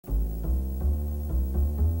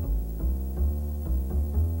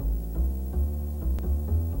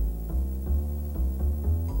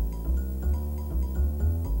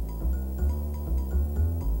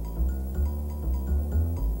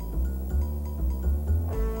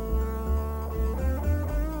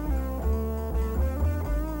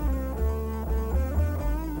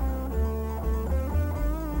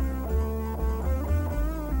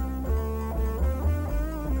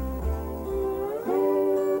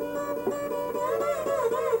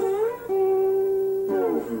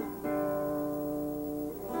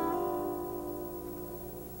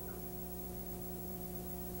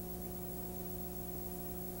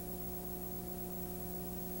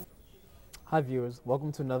Hi viewers,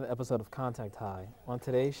 welcome to another episode of Contact High. On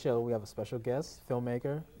today's show, we have a special guest,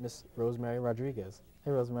 filmmaker, Miss Rosemary Rodriguez.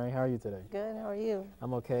 Hey Rosemary, how are you today? Good, how are you?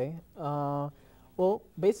 I'm okay. Well,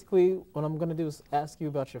 basically, what I'm going to do is ask you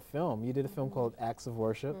about your film. You did a film called Acts of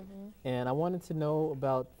Worship, and I wanted to know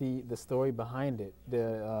about the story behind it,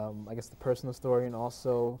 I guess the personal story, and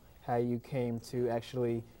also how you came to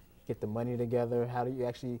actually get the money together. How do you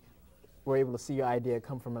actually were able to see your idea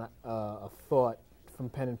come from a thought from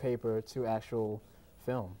pen and paper to actual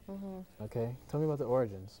film? Okay, tell me about the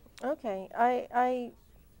origins. Okay,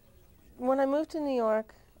 when I moved to New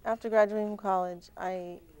York after graduating from college,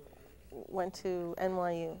 I went to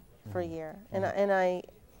NYU for a year, and I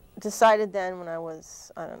decided then when I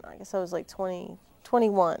was, I don't know, I guess I was like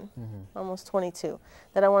 21, almost 22,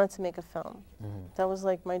 that I wanted to make a film. That was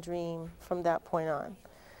like my dream from that point on.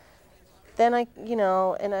 Then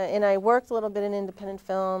I worked a little bit in independent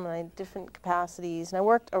film, and I had different capacities, and I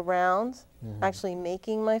worked around actually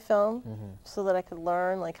making my film so that I could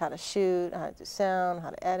learn like how to shoot, how to do sound, how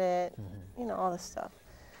to edit, you know, all this stuff.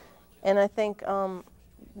 And I think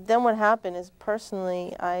then what happened is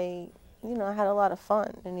personally I had a lot of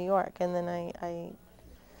fun in New York, and then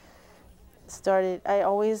I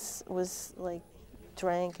always was like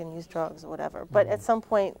drank and used drugs or whatever, but at some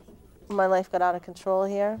point my life got out of control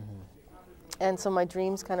here. And so my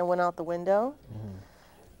dreams kind of went out the window.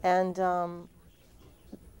 And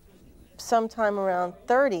sometime around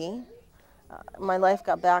 30, my life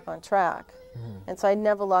got back on track. And so I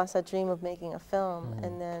never lost that dream of making a film.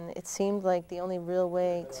 And then it seemed like the only real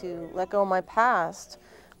way to let go of my past,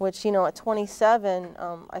 which, you know, at 27,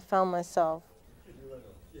 I found myself,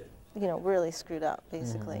 you know, really screwed up,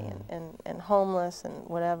 basically, and homeless and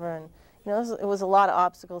whatever. And you know, it was a lot of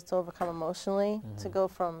obstacles to overcome emotionally, to go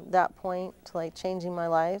from that point to like changing my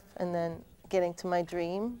life and then getting to my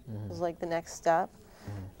dream was like the next step.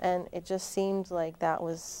 And it just seemed like that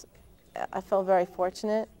was, I felt very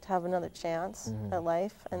fortunate to have another chance at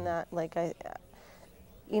life, and that like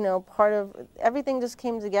you know, part of everything just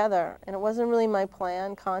came together, and it wasn't really my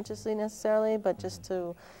plan consciously necessarily, but just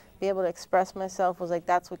to be able to express myself was like,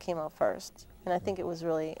 that's what came out first. And I think it was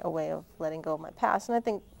really a way of letting go of my past. And I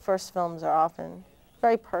think first films are often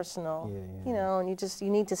very personal, you know, and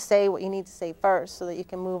you need to say what you need to say first so that you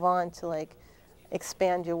can move on to like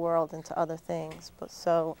expand your world into other things. But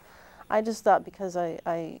so I just thought, because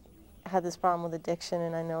I had this problem with addiction,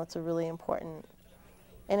 and I know it's a really important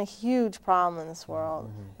and a huge problem in this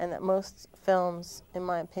world, and that most films, in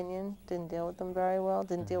my opinion, didn't deal with them very well,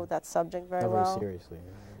 didn't deal with that subject very well. Not very seriously.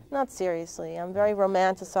 Not seriously. I'm very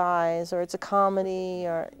romanticized, or it's a comedy,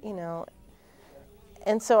 or, you know.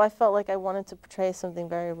 And so I felt like I wanted to portray something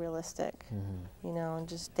very realistic, you know, and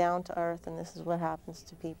just down to earth, and this is what happens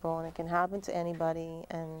to people, and it can happen to anybody,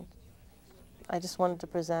 and I just wanted to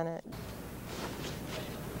present it.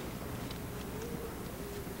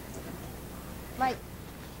 Mike.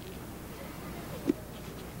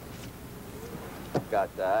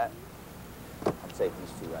 Got that. I'll take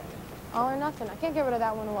these two right here. All or nothing. I can't get rid of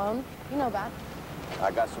that one alone. You know that.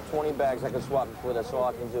 I got some 20 bags I can swap before. That's all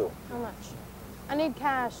I can do. How much? I need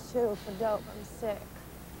cash, too, for dope. I'm sick.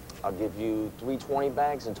 I'll give you 3 20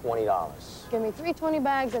 bags and $20. Give me 3 20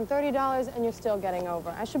 bags and $30, and you're still getting over.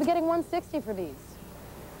 I should be getting $160 for these.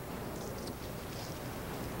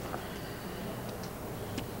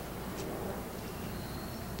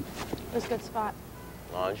 This good spot.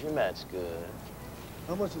 As long as your Met's good.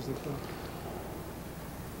 How much is it for?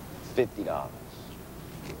 $50.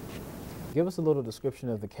 Give us a little description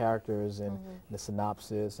of the characters and the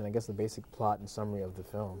synopsis, and I guess the basic plot and summary of the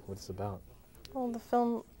film, what it's about. Well, the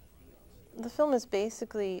film is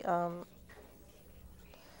basically,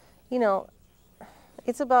 you know,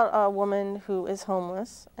 it's about a woman who is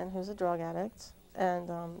homeless and who's a drug addict, and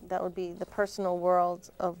that would be the personal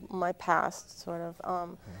world of my past, sort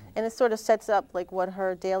of. And it sort of sets up like what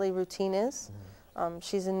her daily routine is.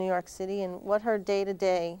 She's in New York City, and what her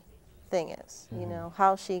day-to-day thing is, you know,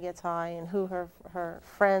 how she gets high and who her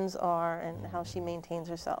friends are and how she maintains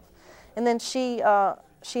herself. And then she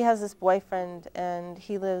has this boyfriend, and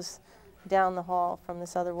he lives down the hall from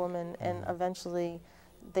this other woman, and eventually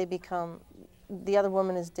they become, the other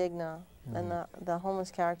woman is Digna, and the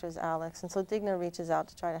homeless character is Alex, and so Digna reaches out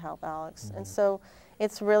to try to help Alex. And so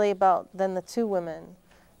it's really about then the two women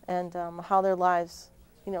and how their lives,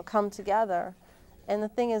 you know, come together. And the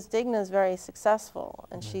thing is, Digna is very successful,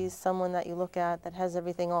 and she's someone that you look at that has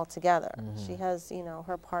everything all together. She has, you know,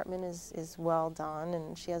 her apartment is well done,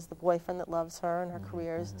 and she has the boyfriend that loves her, and her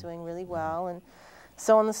career is doing really well. And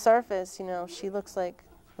so on the surface, you know, she looks like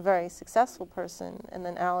a very successful person, and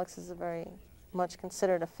then Alex is a very much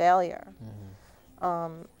considered a failure.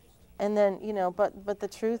 And then, you know, but the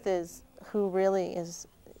truth is, who really is,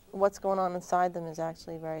 what's going on inside them is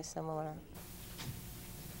actually very similar.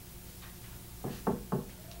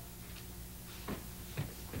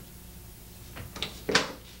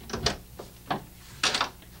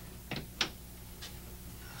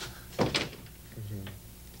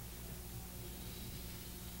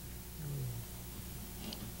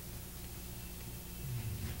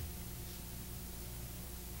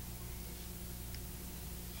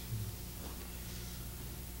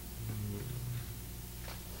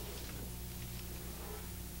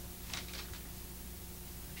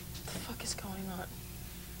 What the fuck is going on?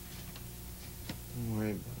 Don't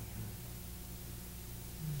worry about her.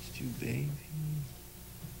 It's you, baby.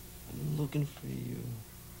 I'm looking for you.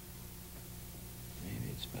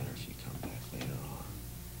 Maybe it's better if you come back later on.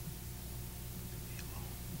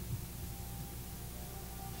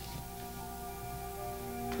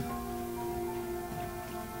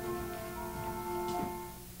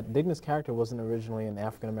 Digna's character wasn't originally an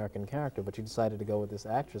African-American character, but you decided to go with this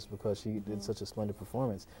actress because she did such a splendid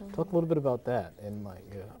performance. Talk a little bit about that and like.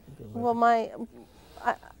 Well,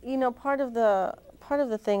 you know, part of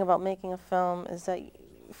the thing about making a film is that,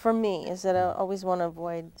 for me, is that I always want to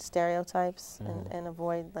avoid stereotypes and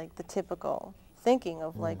avoid like the typical thinking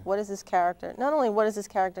of like, what is this character? Not only what is this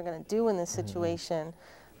character going to do in this situation,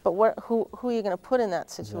 but who are you going to put in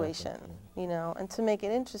that situation? Exactly. You know, and to make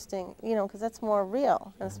it interesting, you know, because that's more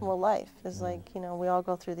real and it's more life. It's like, you know, we all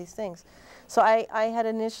go through these things. So I had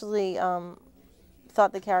initially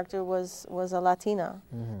thought the character was a Latina,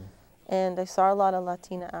 and I saw a lot of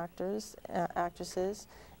Latina actresses,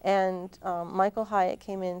 and Michael Hyatt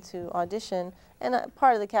came in to audition, and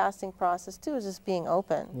part of the casting process too is just being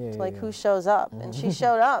open to like who shows up, and she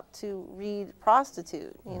showed up to read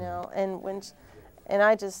prostitute, you know, and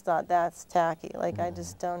I just thought that's tacky. Like, I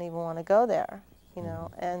just don't even want to go there, you know.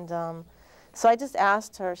 And so I just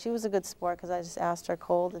asked her. She was a good sport because I just asked her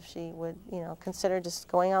cold if she would, you know, consider just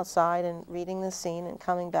going outside and reading the scene and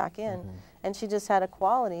coming back in. And she just had a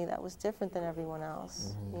quality that was different than everyone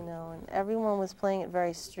else, you know. And everyone was playing it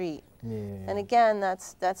very street. And again,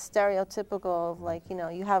 that's stereotypical of like, you know,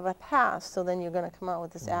 you have a past, so then you're going to come out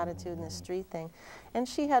with this attitude and this street thing. And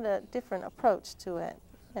she had a different approach to it.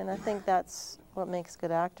 And I think that's what makes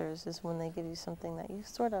good actors, is when they give you something that you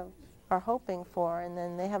sort of are hoping for, and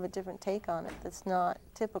then they have a different take on it that's not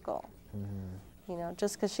typical. You know,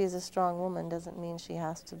 just because she's a strong woman doesn't mean she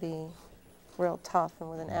has to be real tough and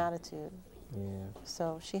with an attitude.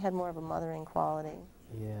 So she had more of a mothering quality.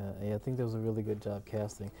 Yeah, I think that was a really good job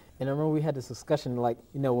casting. And I remember we had this discussion, like,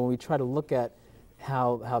 you know, when we try to look at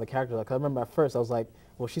how the character, like, I remember at first I was like,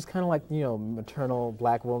 well, she's kind of like, you know, maternal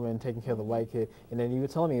black woman taking care of the white kid. And then you were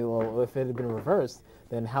telling me, well, if it had been reversed,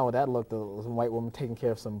 then how would that look? The white woman taking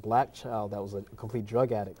care of some black child that was a complete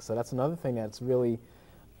drug addict. So that's another thing that's really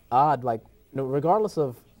odd. Like, you know, regardless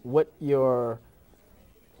of what your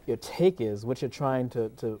take is, what you're trying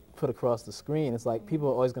to put across the screen, it's like people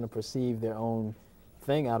are always going to perceive their own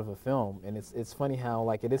thing out of a film. And it's funny how,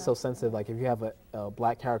 like, it is so sensitive. Like, if you have a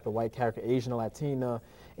black character, white character, Asian or Latina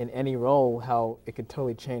in any role, how it could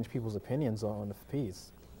totally change people's opinions on the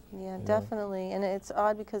piece. Yeah, definitely. And it's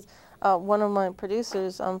odd because one of my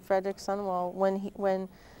producers, Frederick Sunwall, when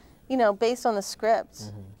you know, based on the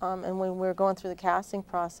script, and when we were going through the casting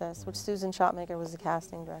process, which Susan Shopmaker was the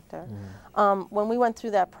casting director, when we went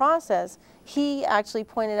through that process, he actually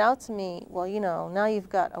pointed out to me, well, you know, now you've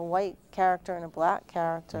got a white character and a black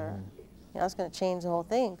character. You know, it's going to change the whole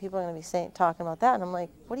thing. People are going to be talking about that. And I'm like,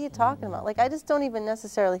 what are you talking about? Like, I just don't even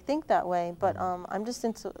necessarily think that way, but I'm just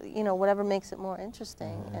into, you know, whatever makes it more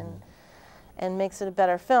interesting and makes it a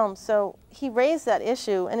better film. So he raised that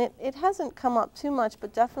issue, and it hasn't come up too much,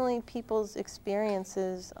 but definitely people's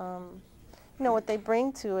experiences, you know, what they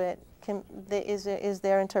bring to it is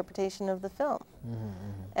their interpretation of the film.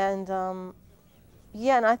 And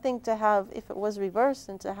yeah, and I think to have, if it was reversed,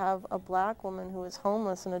 and to have a black woman who is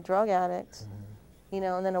homeless and a drug addict, you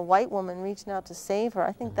know, and then a white woman reaching out to save her,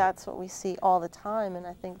 I think that's what we see all the time, and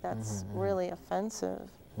I think that's really offensive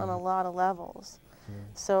on a lot of levels.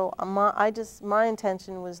 So my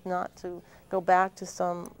intention was not to go back to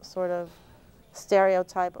some sort of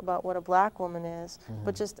stereotype about what a black woman is,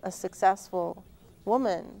 but just a successful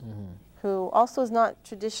woman who also is not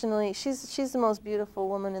traditionally, she's the most beautiful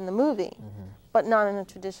woman in the movie, but not in a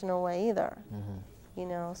traditional way either. You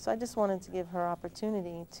know, so I just wanted to give her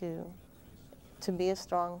opportunity to be a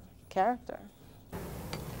strong character.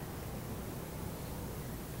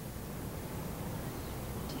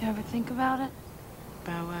 Do you ever think about it?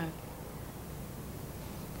 About what?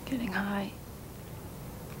 Getting high.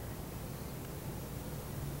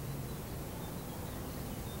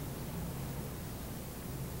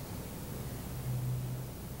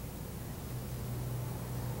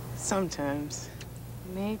 Sometimes.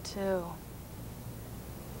 Me too.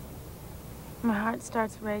 My heart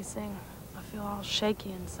starts racing. I feel all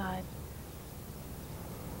shaky inside.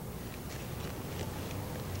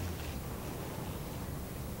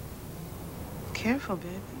 Careful,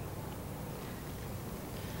 baby.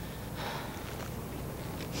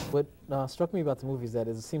 What struck me about the movie is that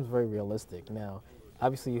it seems very realistic. Now,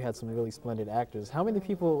 obviously you had some really splendid actors. How many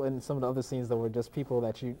people in some of the other scenes that were just people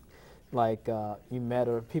that you, like, you met,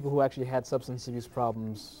 or people who actually had substance abuse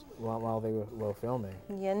problems while they were filming?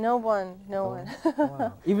 Yeah, no one.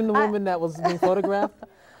 Wow. Even the woman that was being photographed?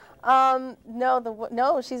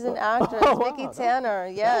 No, she's an actress, Vicky Tanner.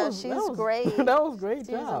 Yeah, she's great. That was a great She's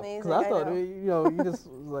job. amazing. Because I thought, know. you just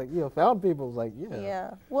like, found people. It was like,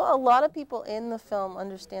 Yeah. Well, a lot of people in the film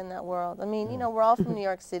understand that world. I mean, we're all from New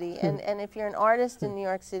York City, and if you're an artist in New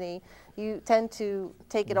York City, you tend to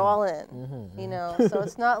take it all in, So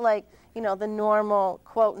it's not like, the normal,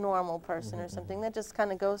 quote, normal person or something that just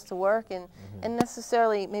kind of goes to work and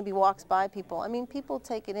necessarily maybe walks by people. I mean, people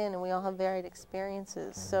take it in, and we all have varied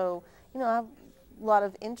experiences. So, I have a lot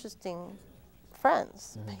of interesting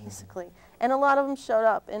friends, basically. And a lot of them showed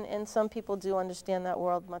up, and some people do understand that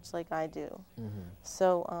world much like I do.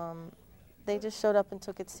 So they just showed up and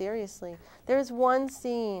took it seriously. There's one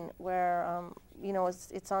scene where,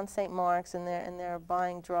 it's on St. Mark's, and they're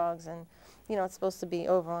buying drugs, and, it's supposed to be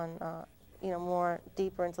over on, more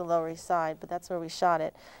deeper into the Lower East Side, but that's where we shot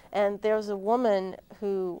it. And there was a woman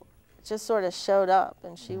who just sort of showed up,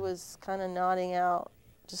 and she was kind of nodding out,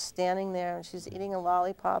 just standing there, and she's eating a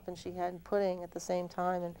lollipop, and she had pudding at the same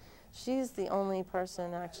time, and she's the only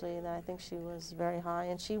person actually that I think she was very high,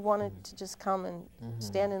 and she wanted to just come and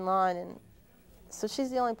stand in line, and so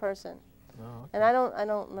she's the only person. Oh, okay. And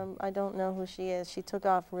I don't know who she is. She took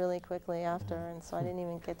off really quickly after, and so I didn't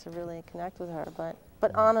even get to really connect with her.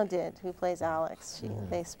 But Anna did, who plays Alex.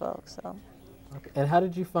 They spoke. So. Okay. And how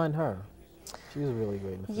did you find her? She was really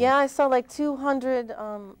great in the film. Yeah, I saw like 200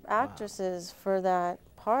 actresses for that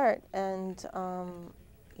part, and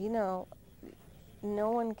no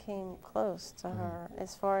one came close to her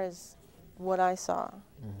as far as what I saw.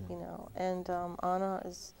 And Anna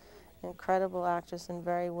is an incredible actress and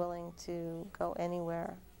very willing to go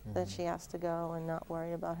anywhere that she has to go and not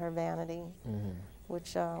worry about her vanity,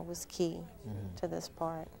 which was key to this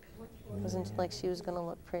part. It wasn't like she was going to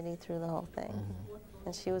look pretty through the whole thing,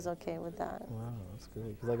 and she was okay with that. Wow, that's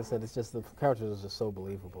good. Because like I said, it's just the characters are just so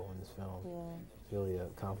believable in this film. Yeah. It's really a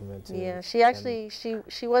compliment to. Yeah, she actually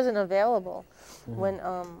she wasn't available when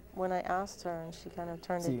I asked her, and she kind of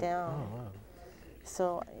turned it down. Oh, wow.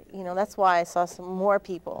 So, that's why I saw some more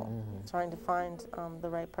people trying to find the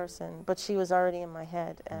right person. But she was already in my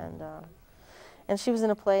head, and she was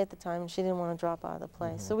in a play at the time, and she didn't want to drop out of the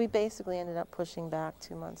play. So we basically ended up pushing back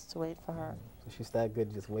 2 months to wait for her. So she's that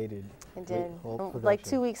good, just waited. I did. Like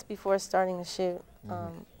 2 weeks before starting the shoot,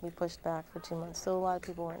 we pushed back for 2 months. So a lot of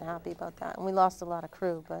people weren't happy about that. And we lost a lot of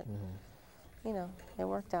crew, but, it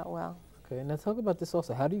worked out well. Okay, now talk about this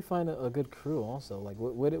also. How do you find a good crew also? Like,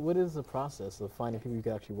 what is the process of finding people you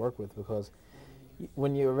can actually work with? Because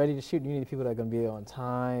when you're ready to shoot, you need people that are going to be on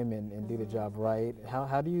time and do the job right.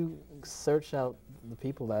 How do you search out the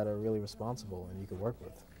people that are really responsible and you can work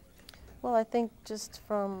with? Well, I think just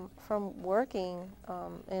from working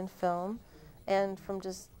in film and from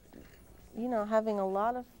just, having a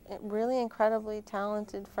lot of really incredibly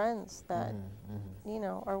talented friends that,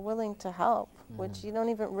 are willing to help, which you don't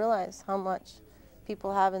even realize how much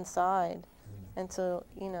people have inside until,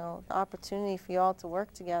 the opportunity for you all to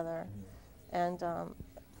work together. And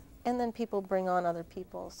then people bring on other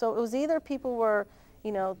people. So it was either people were,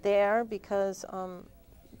 there because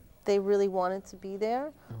they really wanted to be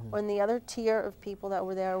there, or in the other tier of people that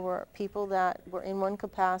were there were people that were in one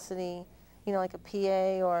capacity, like a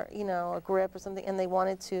PA or, a grip or something, and they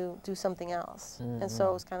wanted to do something else. And so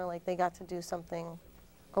it was kind of like they got to do something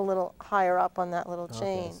a little higher up on that little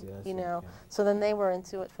chain, So then they were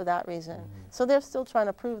into it for that reason. So they're still trying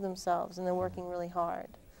to prove themselves, and they're working really hard.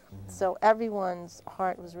 So everyone's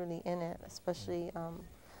heart was really in it, especially,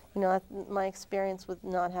 my experience with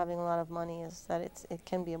not having a lot of money is that it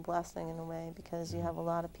can be a blessing in a way, because you have a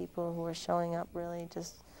lot of people who are showing up really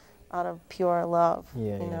just out of pure love,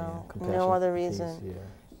 no other reason.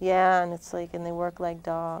 Yeah, and it's like, and they work like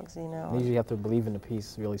dogs, Usually you have to believe in the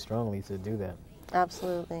piece really strongly to do that.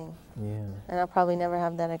 Absolutely. Yeah. And I'll probably never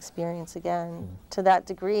have that experience again to that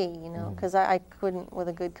degree, because I couldn't, with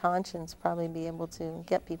a good conscience, probably be able to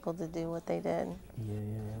get people to do what they did. Yeah.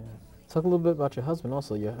 Talk a little bit about your husband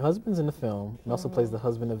also. Your husband's in the film and also plays the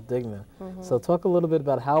husband of Digna. So talk a little bit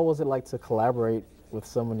about how was it like to collaborate with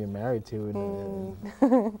someone you're married to?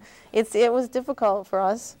 It was difficult for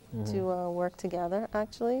us to work together,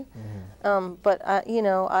 actually. But you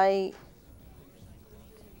know,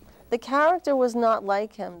 the character was not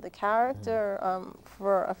like him. The character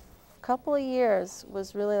for a couple of years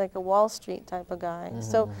was really like a Wall Street type of guy.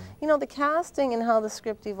 So, you know, the casting and how the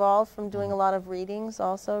script evolved from doing a lot of readings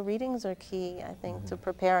also. Readings are key, I think, to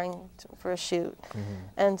preparing for a shoot.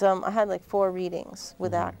 And I had like 4 readings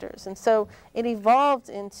with actors. And so it evolved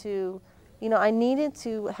into, you know, I needed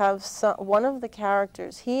to have one of the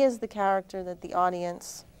characters. He is the character that the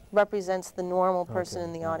audience represents, the normal person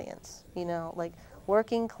in the audience, you know, like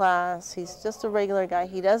working class. He's just a regular guy.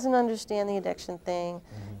 He doesn't understand the addiction thing.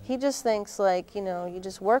 He just thinks like, you know, you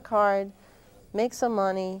just work hard, make some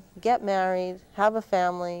money, get married, have a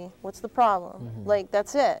family. What's the problem? Like,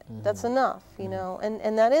 that's it. That's enough, you know,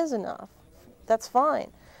 and that is enough. That's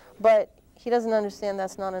fine. But he doesn't understand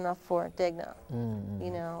that's not enough for Digna, you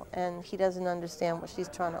know, and he doesn't understand what she's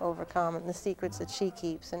trying to overcome and the secrets that she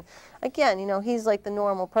keeps. And again, you know, he's like the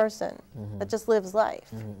normal person that just lives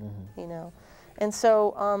life, you know. And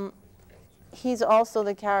so he's also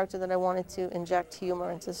the character that I wanted to inject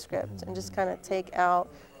humor into the script and just kind of take out,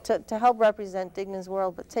 to help represent Digna's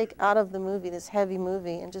world, but take out of the movie, this heavy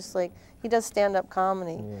movie, and just like, he does stand-up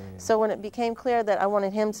comedy. So when it became clear that I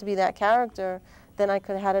wanted him to be that character, then I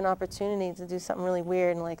could have had an opportunity to do something really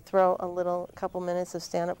weird and like throw a couple minutes of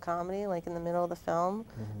stand-up comedy like in the middle of the film,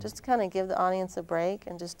 just to kind of give the audience a break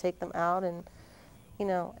and just take them out, and, you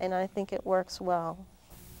know, and I think it works well.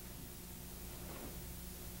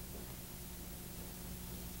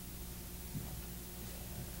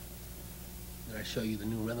 Did I show you the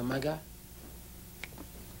new rhythm I got?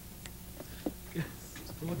 Yes.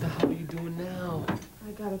 What the hell are you doing now?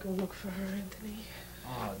 I gotta go look for her, Anthony.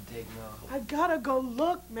 Oh, Digna. I gotta go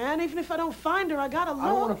look, man. Even if I don't find her, I gotta look. I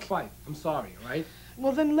don't want to fight. I'm sorry, all right?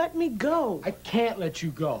 Well, then let me go. I can't let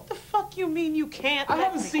you go. What the fuck you mean you can't I let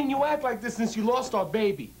haven't me? seen you act like this since you lost our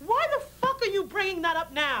baby. Why the fuck are you bringing that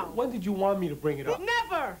up now? When did you want me to bring it up?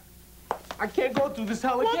 Never. I can't go through this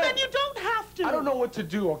hell again. Well, then you don't have to. I don't know what to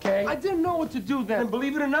do, okay? I didn't know what to do then. And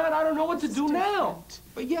believe it or not, I don't know what to do now.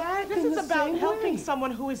 But you're acting This is about same helping way.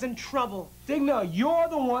 someone who is in trouble. Digna, you're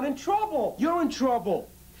the one in trouble. You're in trouble.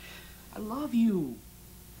 I love you.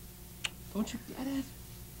 Don't you get it?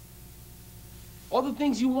 All the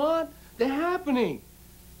things you want, they're happening.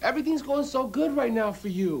 Everything's going so good right now for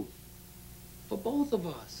you. For both of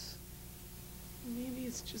us. Maybe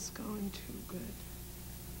it's just going too good.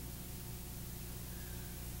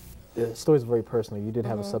 The story's very personal. You did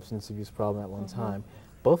have a substance abuse problem at one time.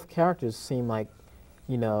 Both characters seem like,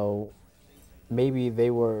 you know, maybe they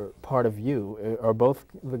were part of you. Are both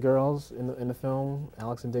the girls in the film,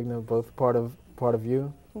 Alex and Digna, both part of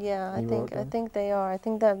you? Yeah, I think they are. I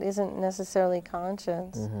think that isn't necessarily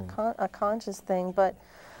conscious, a conscious thing, but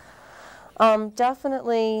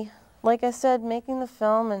definitely, like I said, making the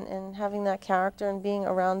film and having that character and being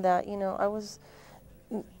around that, you know,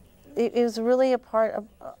 it was really a part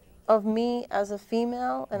of me as a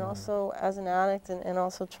female and also as an addict, and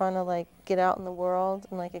also trying to like get out in the world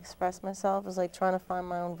and like express myself. It was like trying to find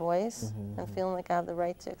my own voice and feeling like I have the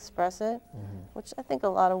right to express it, which I think a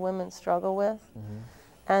lot of women struggle with.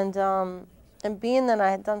 And being that I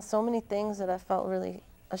had done so many things that I felt really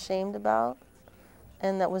ashamed about,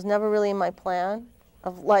 and that was never really in my plan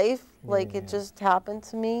of life, like it just happened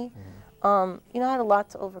to me. You know, I had a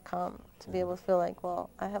lot to overcome to be able to feel like,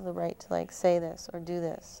 well, I have the right to like say this or do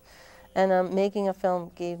this. And making a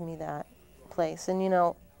film gave me that place. And you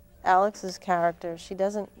know, Alex's character, she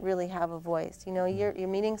doesn't really have a voice. You know, you're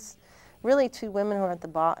meeting really 2 women who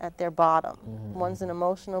are at their bottom. One's an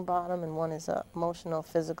emotional bottom, and one is a emotional,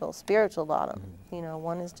 physical, spiritual bottom. You know,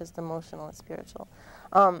 one is just emotional and spiritual.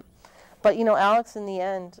 But you know, Alex, in the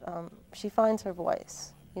end, she finds her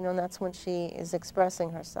voice. You know, and that's when she is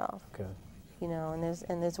expressing herself. Okay. You know, and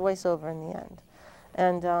there's voiceover in the end.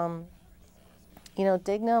 And you know,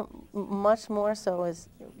 Digna much more so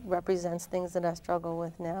represents things that I struggle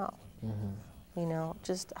with now. You know,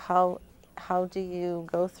 just how do you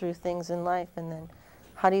go through things in life, and then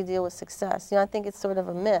how do you deal with success? You know, I think it's sort of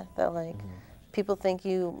a myth that like people think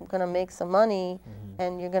you're going to make some money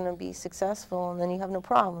and you're going to be successful, and then you have no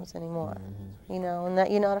problems anymore. You know, and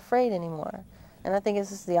that you're not afraid anymore. And I think it's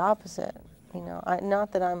just the opposite. You know,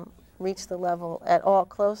 not that I'm reached the level at all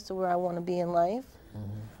close to where I want to be in life,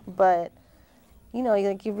 but you know,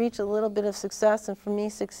 you reach a little bit of success, and for me,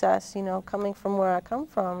 success, you know, coming from where I come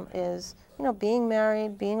from is, you know, being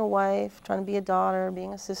married, being a wife, trying to be a daughter,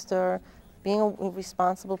 being a sister, being a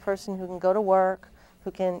responsible person who can go to work,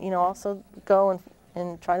 who can, you know, also go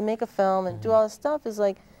and try to make a film and do all this stuff is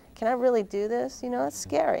like can I really do this? You know, it's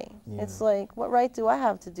scary. Yeah. It's like, what right do I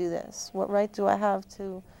have to do this? What right do I have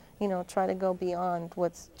to, you know, try to go beyond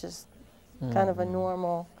what's just kind of a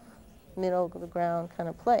normal, middle of the ground kind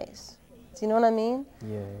of place? Do you know what I mean?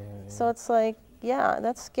 Yeah. So it's like, yeah,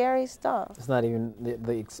 that's scary stuff. It's not even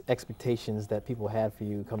the expectations that people had for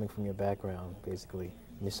you coming from your background, basically.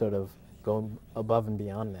 You're sort of going above and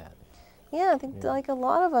beyond that. Yeah, I think like a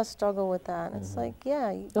lot of us struggle with that. It's like,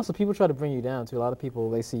 yeah. Also, people try to bring you down too. A lot of people,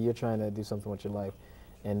 they see you're trying to do something with your life,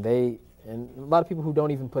 and a lot of people who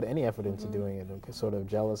don't even put any effort into doing it are sort of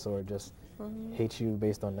jealous or just hate you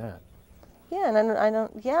based on that. Yeah, and I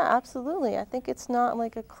don't, yeah, absolutely. I think it's not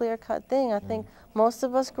like a clear-cut thing. I think most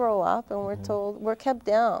of us grow up and we're told, we're kept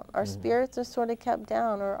down. Our spirits are sort of kept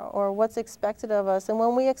down, or what's expected of us. And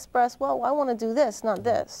when we express, well, I want to do this, not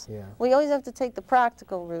this, we always have to take the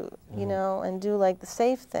practical route, you know, and do like the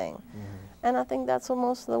safe thing. And I think that's what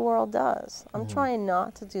most of the world does. I'm trying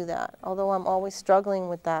not to do that, although I'm always struggling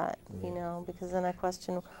with that, you know, because then I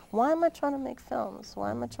question, why am I trying to make films?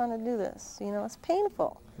 Why am I trying to do this? You know, it's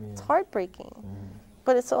painful. It's heartbreaking,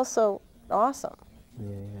 but it's also awesome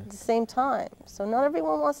at the same time. So not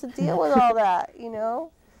everyone wants to deal with all that, you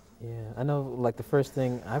know? Yeah, I know, like the first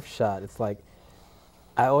thing I've shot, it's like,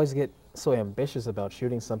 I always get so ambitious about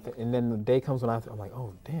shooting something, and then the day comes when I'm like,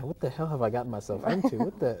 oh damn, what the hell have I gotten myself into?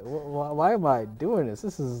 What the, why am I doing this?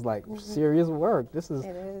 This is like serious work. This is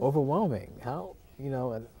overwhelming. How, you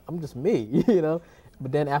know, and I'm just me, you know?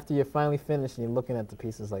 But then after you're finally finished and you're looking at the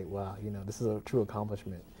pieces like, wow, you know, this is a true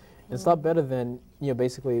accomplishment. And it's a lot better than, you know,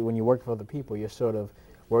 basically when you work for other people, you're sort of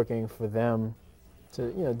working for them to,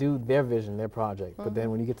 you know, do their vision, their project. But then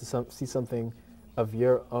when you get to see something of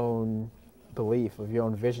your own belief, of your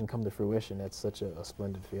own vision come to fruition, that's such a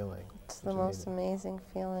splendid feeling. It's the most amazing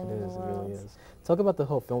feeling in the world. It really is. Talk about the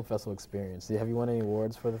whole film festival experience. Have you won any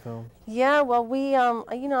awards for the film? Yeah, well, we,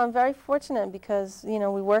 you know, I'm very fortunate because, you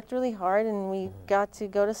know, we worked really hard and we got to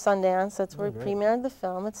go to Sundance. That's where we premiered the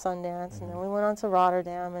film at Sundance, and then we went on to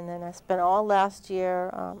Rotterdam, and then I spent all last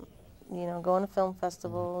year, you know, going to film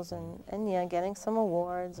festivals and yeah, getting some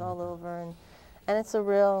awards all over, and it's a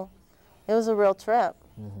real, it was a real trip.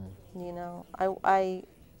 You know,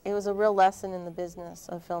 it was a real lesson in the business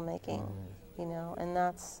of filmmaking, you know, and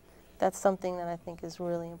that's something that I think is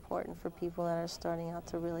really important for people that are starting out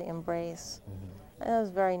to really embrace. And I was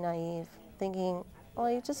very naive, thinking, well,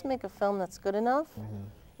 you just make a film that's good enough,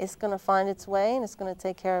 it's going to find its way and it's going to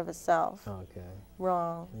take care of itself. Okay.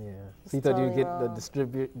 Wrong. Yeah. It's So you thought totally you'd get wrong.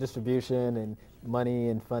 the distribution and money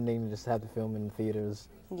and funding to just have the film in the theaters?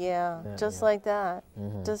 Yeah, just like that,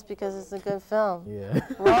 just because it's a good film. Yeah.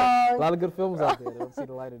 Wrong. A lot of good films out there that don't see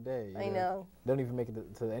the light of day. I know. Don't even make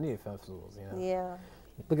it to any of the festivals, you know. Yeah.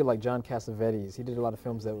 Look at like John Cassavetes. He did a lot of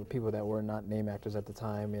films that were people that were not name actors at the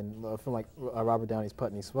time, and a film like Robert Downey's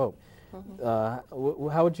Putney Swope.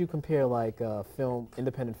 How would you compare like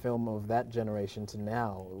independent film of that generation to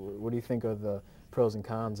now? What do you think are the pros and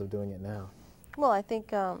cons of doing it now? Well, I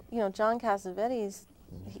think, you know, John Cassavetes,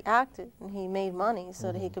 he acted and he made money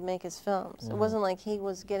so that he could make his films. It wasn't like he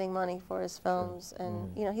was getting money for his films,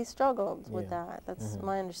 and you know, he struggled with that. That's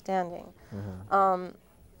my understanding.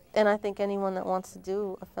 And I think anyone that wants to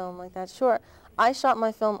do a film like that, sure. I shot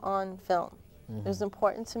my film on film. It was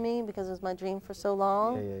important to me because it was my dream for so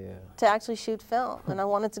long to actually shoot film, and I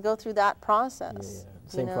wanted to go through that process.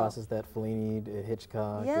 Same process that Fellini did,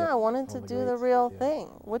 Hitchcock. Yeah, I wanted to do the real thing,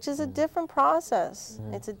 which is a different process.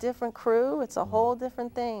 It's a different crew. It's a whole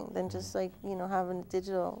different thing than just like, you know, having a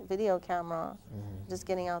digital video camera, just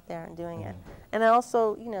getting out there and doing it. And I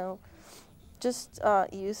also, you know, just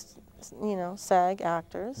used, you know, SAG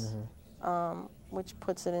actors, which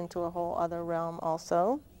puts it into a whole other realm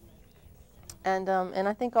also. And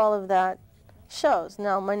I think all of that shows.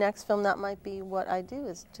 Now, my next film, that might be what I do,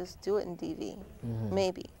 is just do it in DV,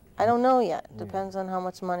 maybe. I don't know yet. Depends on how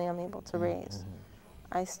much money I'm able to raise.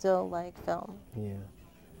 I still like film. Yeah.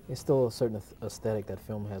 It's still a certain aesthetic that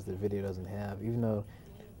film has that video doesn't have, even though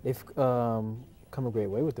they've come a great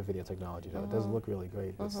way with the video technology, though. It does look really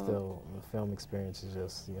great, but still, the film experience is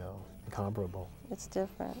just, you know, incomparable. It's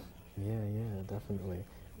different. Yeah, definitely.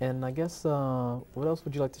 And I guess, what else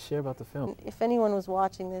would you like to share about the film? If anyone was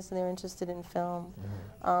watching this and they're interested in film,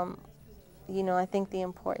 you know, I think the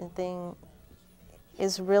important thing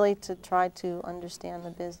is really to try to understand the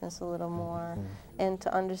business a little more, and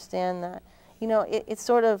to understand that, you know, it's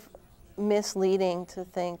sort of misleading to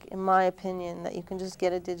think, in my opinion, that you can just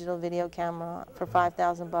get a digital video camera for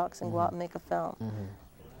 $5,000 and go out and make a film.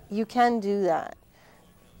 You can do that.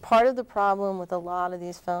 Part of the problem with a lot of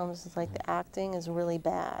these films is like the acting is really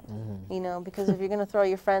bad, you know, because if you're going to throw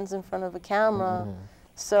your friends in front of a camera,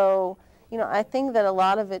 so, you know, I think that a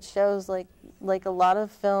lot of it shows like a lot of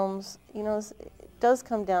films, you know, it does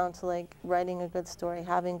come down to like writing a good story,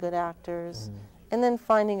 having good actors, and then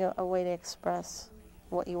finding a way to express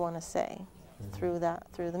what you want to say through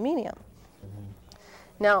the medium.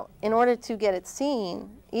 Now, in order to get it seen,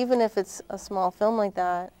 even if it's a small film like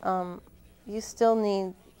that, you still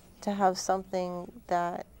need to have something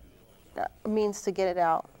that means to get it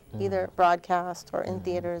out, either broadcast or in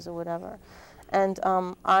theaters or whatever. And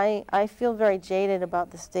I feel very jaded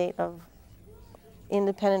about the state of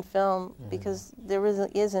independent film because there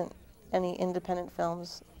isn't any independent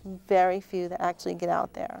films, very few that actually get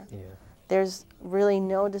out there. Yeah. There's really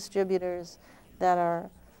no distributors that are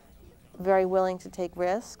very willing to take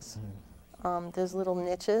risks. There's little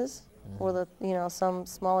niches, or some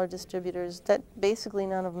smaller distributors that basically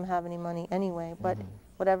none of them have any money anyway. But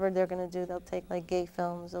whatever they're going to do, they'll take like gay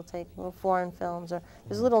films, they'll take little foreign films, or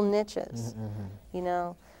there's little niches, you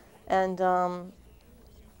know. And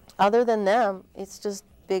other than them, it's just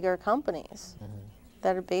bigger companies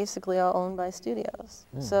that are basically all owned by studios.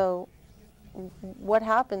 So what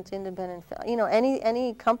happened to independent film? You know,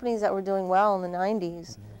 any companies that were doing well in the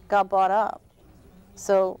 90s got bought up.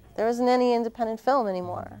 So there isn't any independent film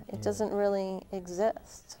anymore. It doesn't really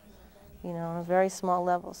exist, you know, on a very small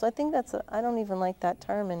level. So I think I don't even like that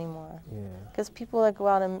term anymore. Because people that go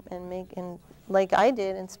out and make, and like I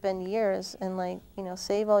did, and spend years and like, you know,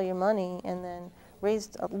 save all your money and then raise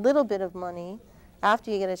a little bit of money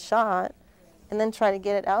after you get a shot and then try to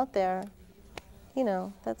get it out there, you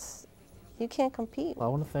know, you can't compete. Well,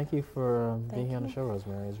 I want to thank you for being here on the show,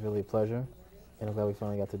 Rosemary. It's really a pleasure. And I'm glad we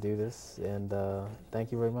finally got to do this. And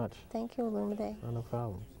thank you very much. Thank you, Olumide. Oh, no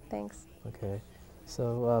problem. Thanks. Okay.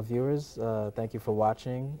 So, viewers, thank you for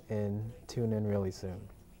watching, and tune in really soon.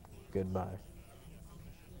 Goodbye.